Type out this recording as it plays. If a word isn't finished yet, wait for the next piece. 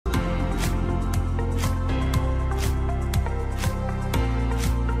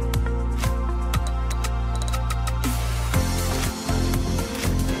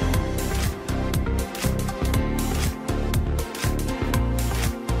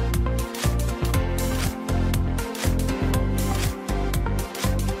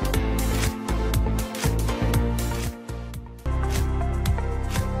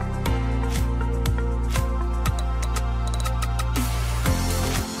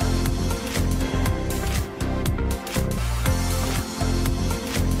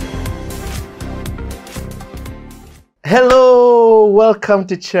Hello, welcome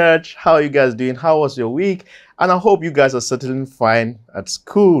to church. How are you guys doing? How was your week? And I hope you guys are settling fine at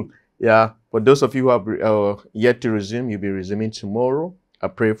school. Yeah, for those of you who have yet to resume, you'll be resuming tomorrow. I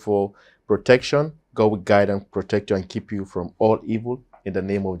pray for protection. God will guide and protect you and keep you from all evil in the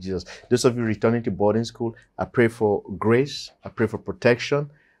name of Jesus. Those of you returning to boarding school, I pray for grace. I pray for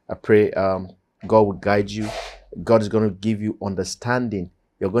protection. I pray God will guide you. God is going to give you understanding.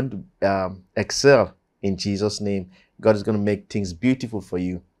 You're going to excel in Jesus' name. God is going to make things beautiful for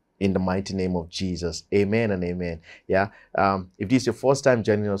you in the mighty name of Jesus. Amen and amen. Yeah. If this is your first time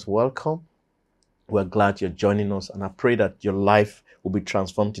joining us, welcome. We're glad you're joining us, and I pray that your life will be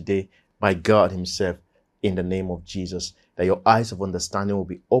transformed today by God himself in the name of Jesus, that your eyes of understanding will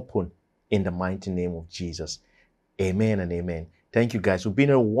be open in the mighty name of Jesus. Amen and amen. Thank you, guys. We've been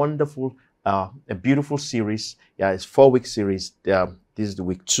in a wonderful, a beautiful series. Yeah, it's 4-week series. This is the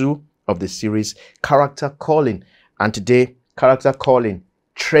week 2 of the series, Character Calling. And today, character calling,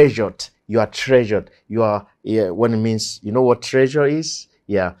 treasured. You are treasured. You are, what it means, you know what treasure is?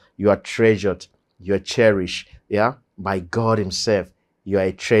 Yeah, you are treasured. You are cherished. Yeah, by God himself. You are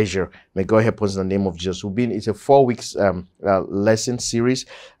a treasure. May God help us in the name of Jesus. It's a 4 weeks lesson series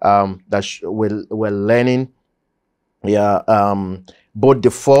that we're learning. Yeah, both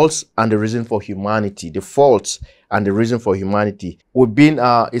the faults and the reason for humanity. The faults and the reason for humanity.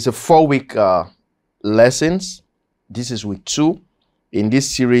 It's a 4-week lessons. This is week 2. In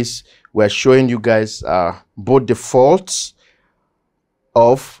this series, we're showing you guys both the faults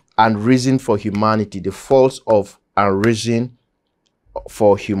of and reason for humanity. The faults of and reason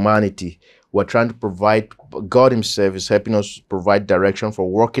for humanity. We're trying to provide, God himself is helping us provide direction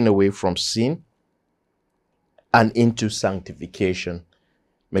for walking away from sin and into sanctification.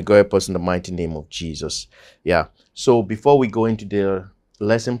 May God help us in the mighty name of Jesus. Yeah. So before we go into the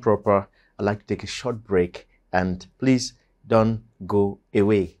lesson proper, I'd like to take a short break, and please don't go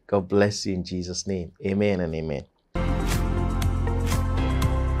away. God bless you in Jesus' name. Amen and amen.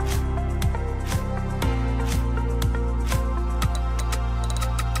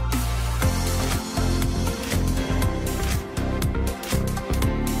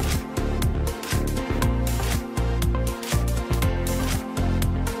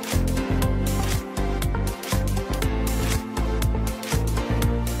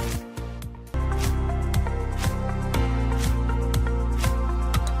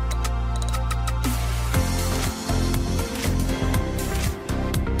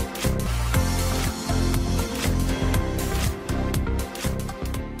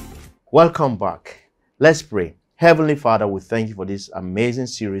 Welcome back. Let's pray. Heavenly Father, we thank you for this amazing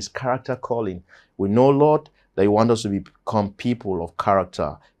series, Character Calling. We know, Lord, that you want us to become people of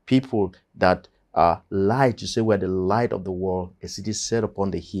character, people that are light. You say we're the light of the world, a city set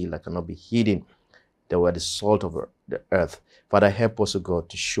upon the hill that cannot be hidden, that we're the salt of the earth. Father, help us, O God,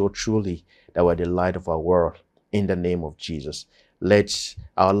 to show truly that we're the light of our world in the name of Jesus. Let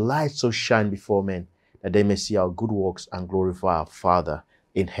our light so shine before men that they may see our good works and glorify our Father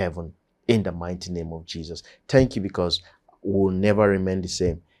in heaven. In the mighty name of Jesus. Thank you, because we will never remain the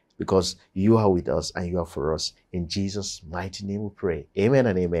same, because you are with us and you are for us. In Jesus' mighty name we pray. Amen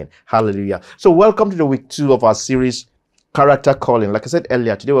and amen. Hallelujah. So welcome to the week 2 of our series, Character Calling. Like I said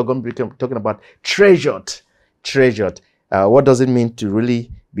earlier, today we're going to be talking about treasured. Treasured. What does it mean to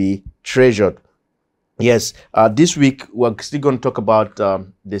really be treasured? Yes, this week we're still going to talk about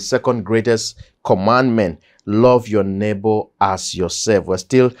the second greatest commandment. Love your neighbor as yourself. We're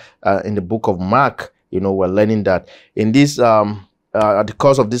still in the book of Mark. We're learning that. In this, at the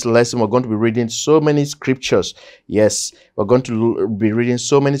course of this lesson, we're going to be reading so many scriptures. Yes, we're going to be reading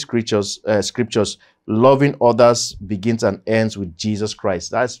so many scriptures. Loving others begins and ends with Jesus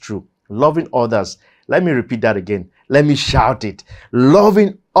Christ. That's true. Loving others. Let me repeat that again. Let me shout it.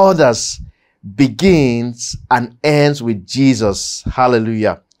 Loving others begins and ends with Jesus.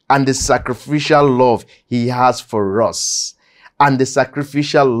 Hallelujah. And the sacrificial love he has for us. And the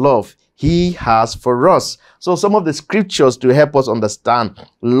sacrificial love he has for us. So some of the scriptures to help us understand,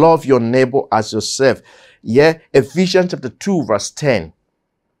 love your neighbor as yourself. Yeah, Ephesians chapter 2 verse 10.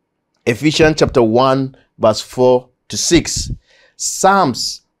 Ephesians chapter 1 verse 4 to 6.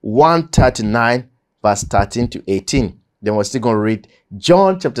 Psalms 139 verse 13 to 18. Then we're still going to read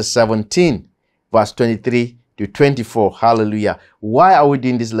John chapter 17 verse 23 to 24. Hallelujah. Why are we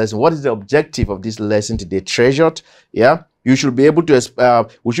doing this lesson? What is the objective of this lesson today? Treasured. Yeah. We should be able to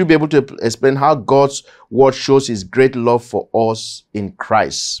explain how God's word shows his great love for us in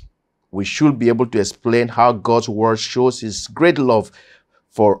Christ. We should be able to explain how God's word shows his great love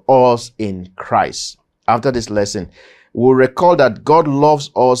for us in Christ. After this lesson, we'll recall that God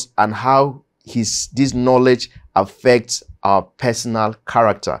loves us and how this knowledge affects our personal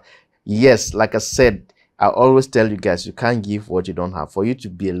character. Yes, like I said, I always tell you guys, you can't give what you don't have. For you to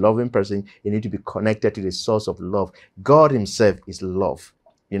be a loving person, you need to be connected to the source of love. God himself is love.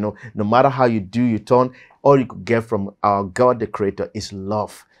 You know, no matter how you do, you turn, all you could get from our God, the creator, is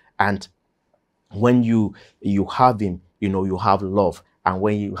love. And when you have him, you know, you have love. And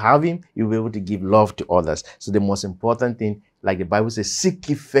when you have him, you'll be able to give love to others. So the most important thing, like the Bible says, seek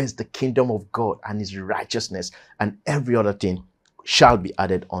ye first the kingdom of God and his righteousness, and every other thing shall be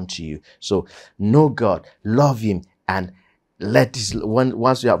added unto you. So know God, love him, and let this,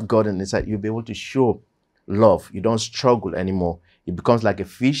 once you have God on the side, you'll be able to show love. You don't struggle anymore. It becomes like a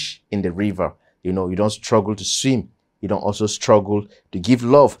fish in the river. You know, you don't struggle to swim. You don't also struggle to give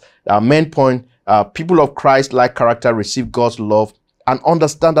love. Our main point, people of Christ-like character receive God's love and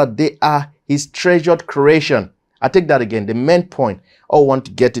understand that they are his treasured creation. I take that again. The main point I want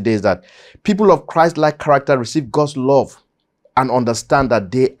to get today is that people of Christ-like character receive God's love and understand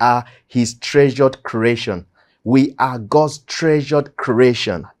that they are his treasured creation. We are God's treasured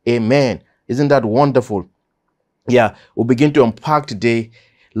creation. Amen. Isn't that wonderful? Yeah, we'll begin to unpack today.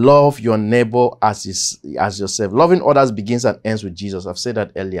 Love your neighbor as yourself. Loving others begins and ends with Jesus. I've said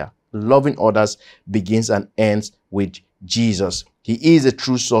that earlier. Loving others begins and ends with Jesus. He is a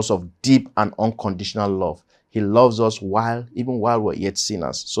true source of deep and unconditional love. He loves us even while we're yet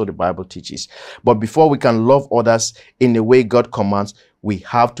sinners. So the Bible teaches. But before we can love others in the way God commands, we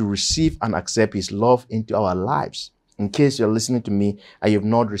have to receive and accept his love into our lives. In case you're listening to me and you've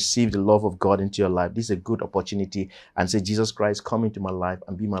not received the love of God into your life, this is a good opportunity, and say, Jesus Christ, come into my life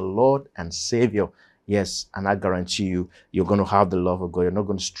and be my Lord and Savior. Yes, and I guarantee you, you're going to have the love of God. You're not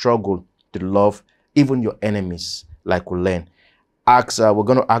going to struggle to love even your enemies, like we learn. We're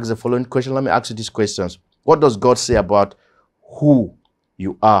going to ask the following question. Let me ask you these questions. What does God say about who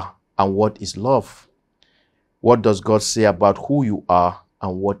you are and what is love? What does God say about who you are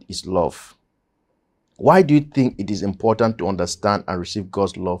and what is love? Why do you think it is important to understand and receive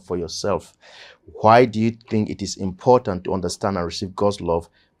God's love for yourself? Why do you think it is important to understand and receive God's love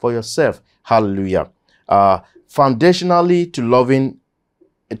for yourself? Hallelujah. Foundationally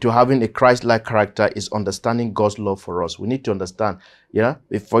to having a Christ-like character is understanding God's love for us. We need to understand,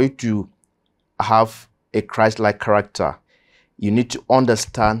 for you to have a Christ-like character, you need to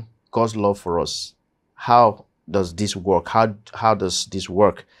understand God's love for us. How does this work? How does this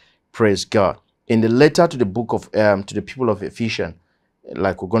work? Praise God. In the letter to the book of to the people of Ephesians,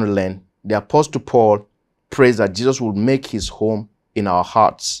 like we're going to learn, the Apostle Paul prays that Jesus will make his home in our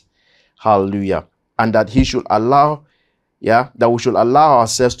hearts. Hallelujah. And that he should allow, that we should allow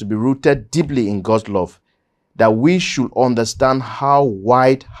ourselves to be rooted deeply in God's love. That we should understand how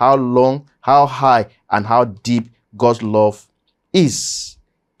wide, how long, how high, and how deep God's love is.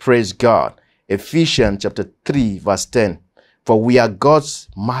 Praise God. Ephesians chapter 3, verse 10. For we are God's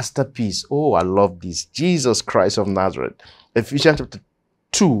masterpiece. Oh, I love this. Jesus Christ of Nazareth. Ephesians chapter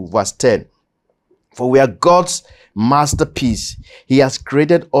 2, verse 10. For we are God's masterpiece. He has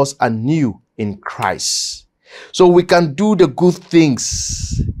created us anew in Christ, so we can do the good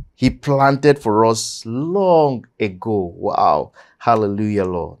things he planted for us long ago. Wow. Hallelujah,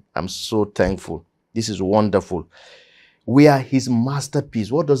 Lord. I'm so thankful. This is wonderful. We are his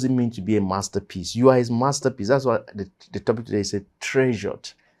masterpiece. What does it mean to be a masterpiece? You are his masterpiece. That's what the topic today is,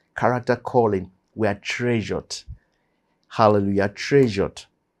 treasured. Character calling. We are treasured. Hallelujah. Treasured.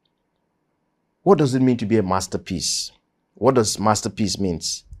 What does it mean to be a masterpiece? What does masterpiece mean?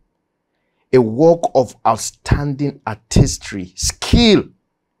 A work of outstanding artistry, skill,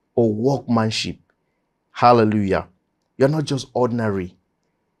 or workmanship. Hallelujah. You're not just ordinary.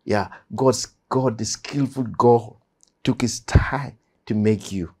 Yeah, God, the skillful God, took his time to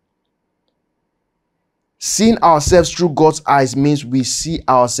make you. Seeing ourselves through God's eyes means we see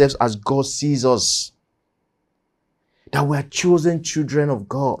ourselves as God sees us. That we are chosen children of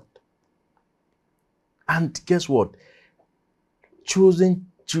God. And guess what? Chosen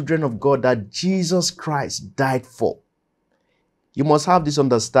children of God that Jesus Christ died for. You must have this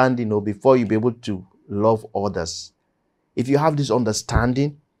understanding, before you be able to love others. If you have this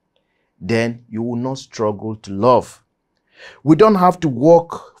understanding, then you will not struggle to love. We don't have to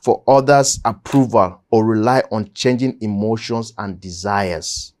work for others' approval or rely on changing emotions and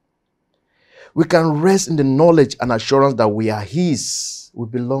desires. We can rest in the knowledge and assurance that we are his. We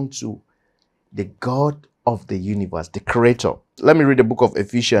belong to the God of the universe, the creator. Let me read the book of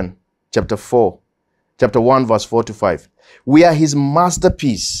Ephesians, chapter 1, verse 4 to 5. We are his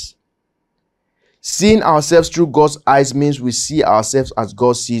masterpiece. Seeing ourselves through God's eyes means we see ourselves as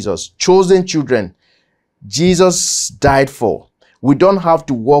God sees us. Chosen children, Jesus died for. We don't have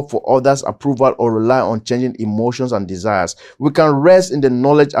to work for others' approval or rely on changing emotions and desires. We can rest in the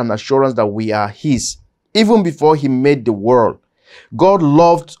knowledge and assurance that we are His, even before He made the world. God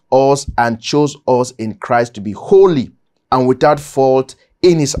loved us and chose us in Christ to be holy and without fault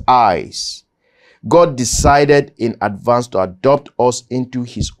in His eyes. God decided in advance to adopt us into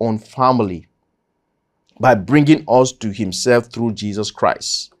His own family by bringing us to Himself through Jesus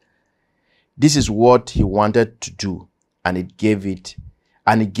Christ. This is what He wanted to do, and it gave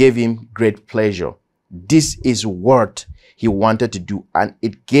Him great pleasure. This is what He wanted to do, and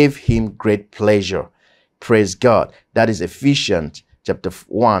it gave Him great pleasure. Praise God. That is Ephesians chapter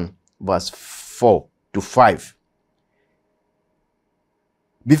 1, verse 4 to 5.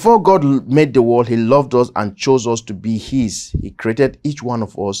 Before God made the world, He loved us and chose us to be His. He created each one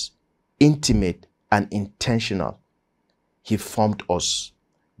of us intimate and intentional. He formed us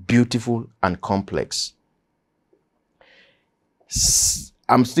beautiful and complex.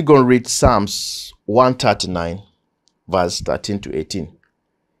 I'm still going to read Psalms 139, verse 13 to 18.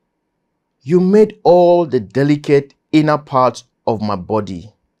 You made all the delicate inner parts of my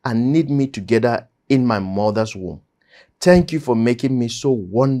body and knit me together in my mother's womb. Thank you for making me so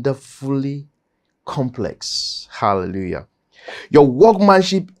wonderfully complex. Hallelujah. Your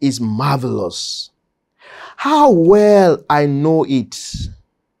workmanship is marvelous. How well I know it.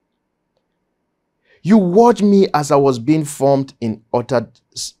 You watched me as I was being formed in utter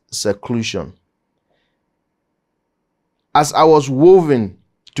seclusion. As I was woven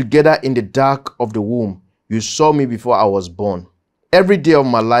together in the dark of the womb, you saw me before I was born. Every day of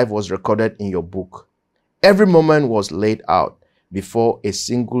my life was recorded in your book. Every moment was laid out before a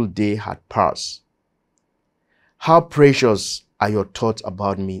single day had passed. How precious are your thoughts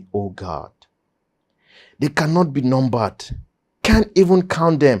about me, O God. They cannot be numbered. Can't even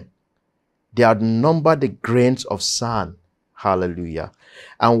count them. They outnumber the grains of sand. Hallelujah.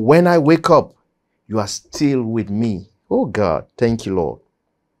 And when I wake up, you are still with me. Oh God, thank you, Lord.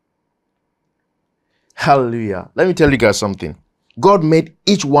 Hallelujah. Let me tell you guys something. God made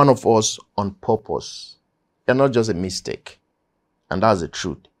each one of us on purpose. They're not just a mistake. And that's the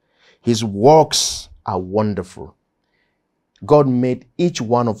truth. His works are wonderful. God made each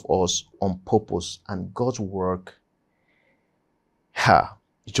one of us on purpose, and God's work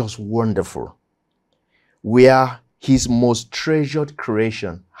is just wonderful. We are His most treasured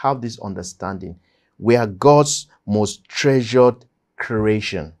creation. Have this understanding. We are God's most treasured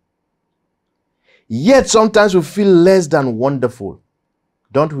creation. Yet sometimes we feel less than wonderful,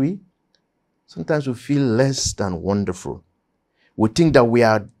 don't we? Sometimes we feel less than wonderful. We think that we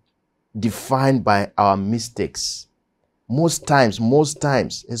are defined by our mistakes. Most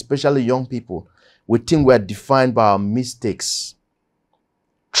times, especially young people, we think we are defined by our mistakes,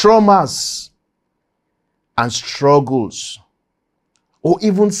 traumas, and struggles, or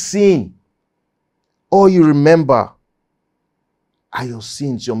even sin. All you remember are your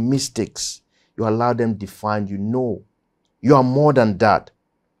sins, your mistakes. You allow them define you. No, you are more than that.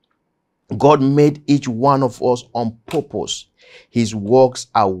 God made each one of us on purpose. His works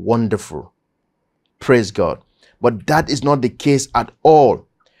are wonderful. Praise God. But that is not the case at all.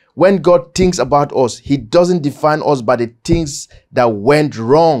 When God thinks about us, He doesn't define us by the things that went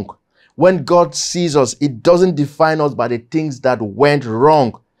wrong. When God sees us, He doesn't define us by the things that went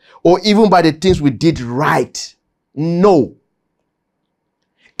wrong, or even by the things we did right. No.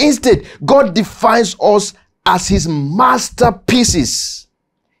 Instead, God defines us as His masterpieces,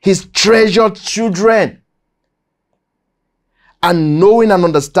 His treasured children. And knowing and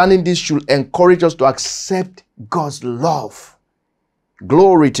understanding this should encourage us to accept God's love.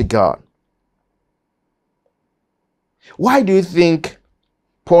 Glory to God. Why do you think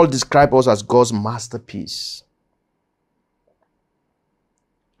Paul describes us as God's masterpiece?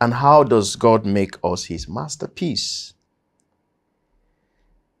 And how does God make us His masterpiece?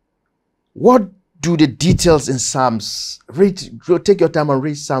 What do the details in Psalms? Take your time and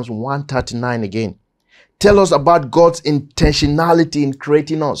read Psalms 139 again. Tell us about God's intentionality in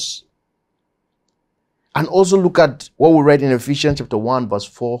creating us. And also look at what we read in Ephesians chapter 1, verse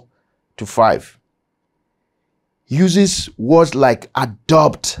 4 to 5. Uses words like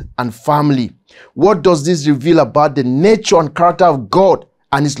adopt and family. What does this reveal about the nature and character of God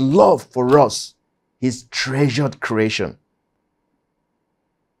and His love for us, His treasured creation?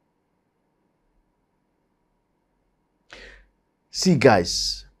 See,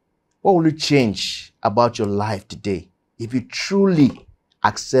 guys, what will you change about your life today if you truly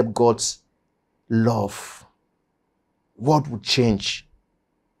accept God's love? What would change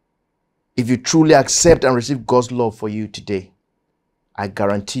if you truly accept and receive God's love for you today? I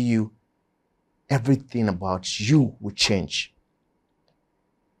guarantee you, everything about you will change.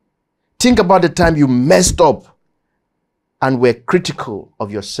 Think about the time you messed up and were critical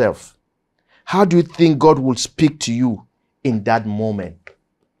of yourself. How do you think God will speak to you in that moment?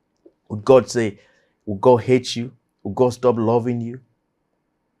 Would God say, would God hate you? Would God stop loving you?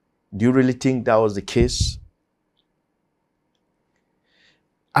 Do you really think that was the case?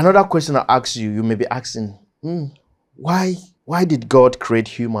 Another question I ask you, you may be asking, why did God create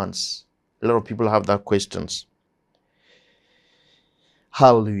humans? A lot of people have that questions.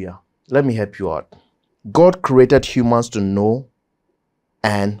 Hallelujah. Let me help you out. God created humans to know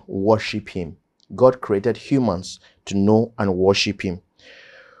and worship him. God created humans to know and worship him.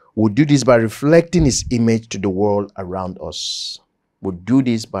 We'll do this by reflecting his image to the world around us. We'll do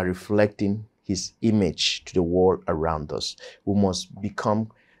this by reflecting his image to the world around us. We must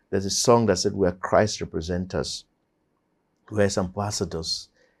become, there's a song that said, we're Christ representatives. We're his ambassadors.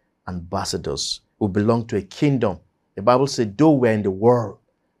 We belong to a kingdom. The Bible said, though we're in the world,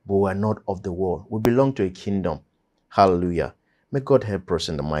 but we're not of the world. We belong to a kingdom. Hallelujah. May God help us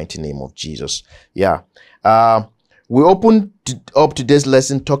in the mighty name of Jesus. Yeah. We opened up today's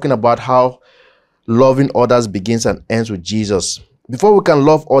lesson talking about how loving others begins and ends with Jesus. Before we can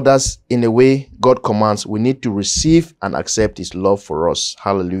love others in a way God commands, we need to receive and accept his love for us.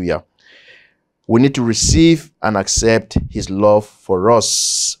 Hallelujah. We need to receive and accept his love for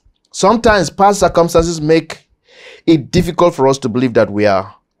us. Sometimes past circumstances make it difficult for us to believe that we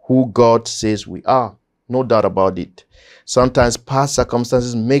are who God says we are. No doubt about it. Sometimes past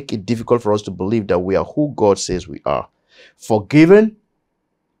circumstances make it difficult for us to believe that we are who God says we are. Forgiven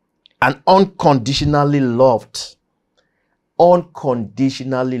and unconditionally loved.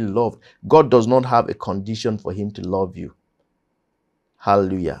 Unconditionally loved. God does not have a condition for him to love you.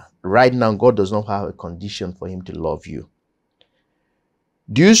 Hallelujah. Right now, God does not have a condition for him to love you.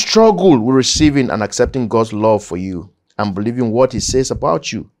 Do you struggle with receiving and accepting God's love for you and believing what he says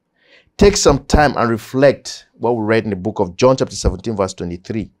about you? Take some time and reflect what we read in the book of John chapter 17 verse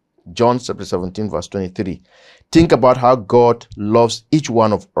 23. John chapter 17 verse 23. Think about how God loves each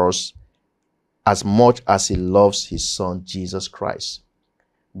one of us as much as he loves his son Jesus Christ.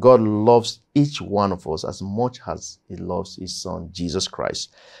 God loves each one of us as much as he loves his son Jesus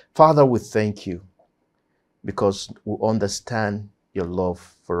Christ. Father, we thank you because we understand your love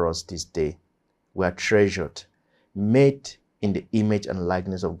for us this day. We are treasured, made in the image and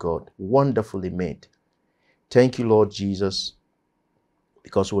likeness of God, wonderfully made. Thank you, Lord Jesus,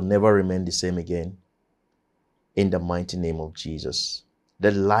 because we'll never remain the same again. In the mighty name of Jesus,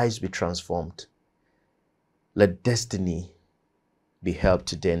 let lives be transformed. Let destiny be helped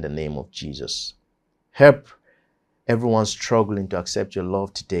today in the name of Jesus. Help everyone struggling to accept your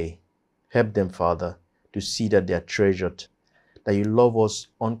love today. Help them, Father, to see that they are treasured, that you love us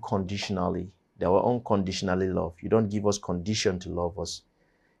unconditionally, that we're unconditionally loved. You don't give us condition to love us.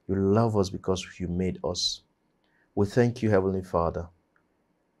 You love us because you made us. We thank you, Heavenly Father,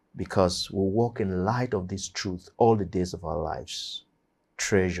 because we walk in light of this truth all the days of our lives.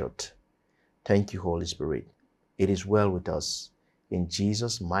 Treasured. Thank you, Holy Spirit. It is well with us. In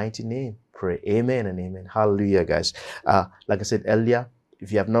Jesus' mighty name, pray. Amen and amen. Hallelujah, guys. Like I said earlier,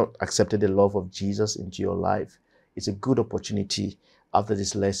 if you have not accepted the love of Jesus into your life, it's a good opportunity after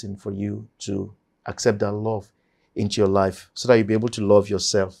this lesson for you to accept that love into your life so that you'll be able to love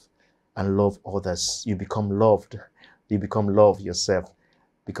yourself and love others. You become loved. You become love yourself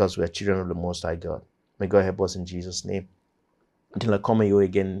because we are children of the Most High God. May God help us in Jesus' name. Until I come your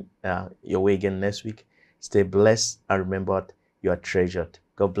way again next week, stay blessed and remember you are treasured.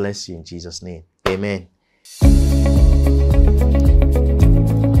 God bless you in Jesus' name. Amen.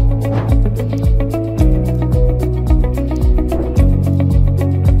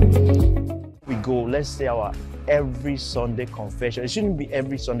 Let's say our every Sunday confession. It shouldn't be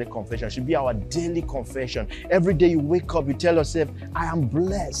every Sunday confession. It should be our daily confession. Every day you wake up, you tell yourself, I am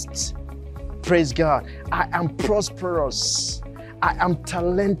blessed. Praise God. I am prosperous. I am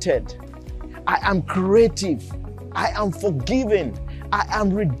talented. I am creative. I am forgiven. I am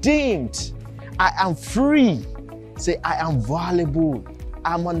redeemed. I am free. Say, I am valuable.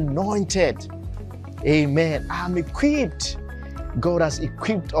 I'm anointed. Amen. I am equipped. God has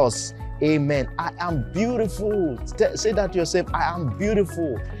equipped us. Amen. I am beautiful. Say that to yourself. I am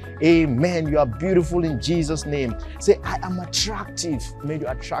beautiful. Amen. You are beautiful in Jesus' name. Say, I am attractive. May you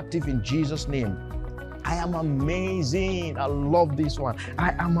attractive in Jesus' name. I am amazing. I love this one.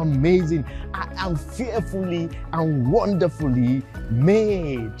 I am amazing. I am fearfully and wonderfully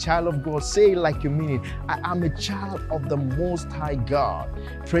made. Child of God, say it like you mean it. I am a child of the Most High God.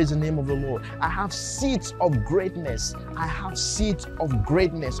 Praise the name of the Lord. I have seeds of greatness. I have seeds of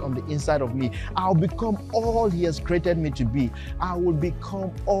greatness on the inside of me. I'll become all He has created me to be. I will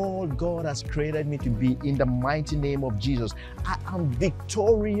become all God has created me to be in the mighty name of Jesus. I am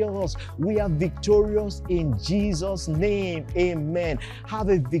victorious. We are victorious in Jesus' name. Amen. Have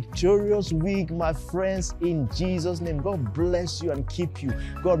a victorious week, my friends, in Jesus' name. God bless you and keep you.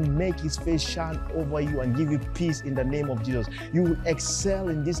 God make His face shine over you and give you peace in the name of Jesus. You will excel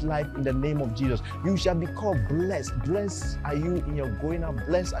in this life in the name of Jesus. You shall be called blessed. Blessed are you in your going out.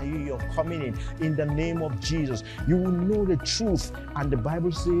 Blessed are you in your coming in the name of Jesus. You will know the truth. And the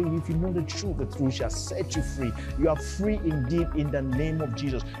Bible says, if you know the truth shall set you free. You are free indeed in the name of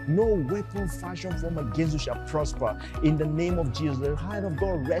Jesus. No weapon fashioned from against you shall prosper in the name of Jesus. The hand of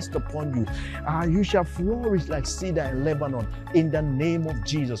God rest upon you. You shall flourish like cedar in Lebanon in the name of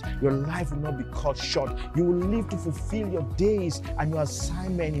Jesus. Your life will not be cut short. You will live to fulfill your days and your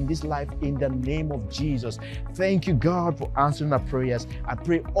assignment in this life in the name of Jesus. Thank you, God, for answering our prayers. I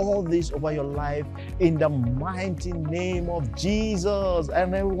pray all this over your life in the mighty name of Jesus.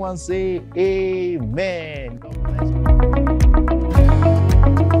 And everyone say amen. God bless you.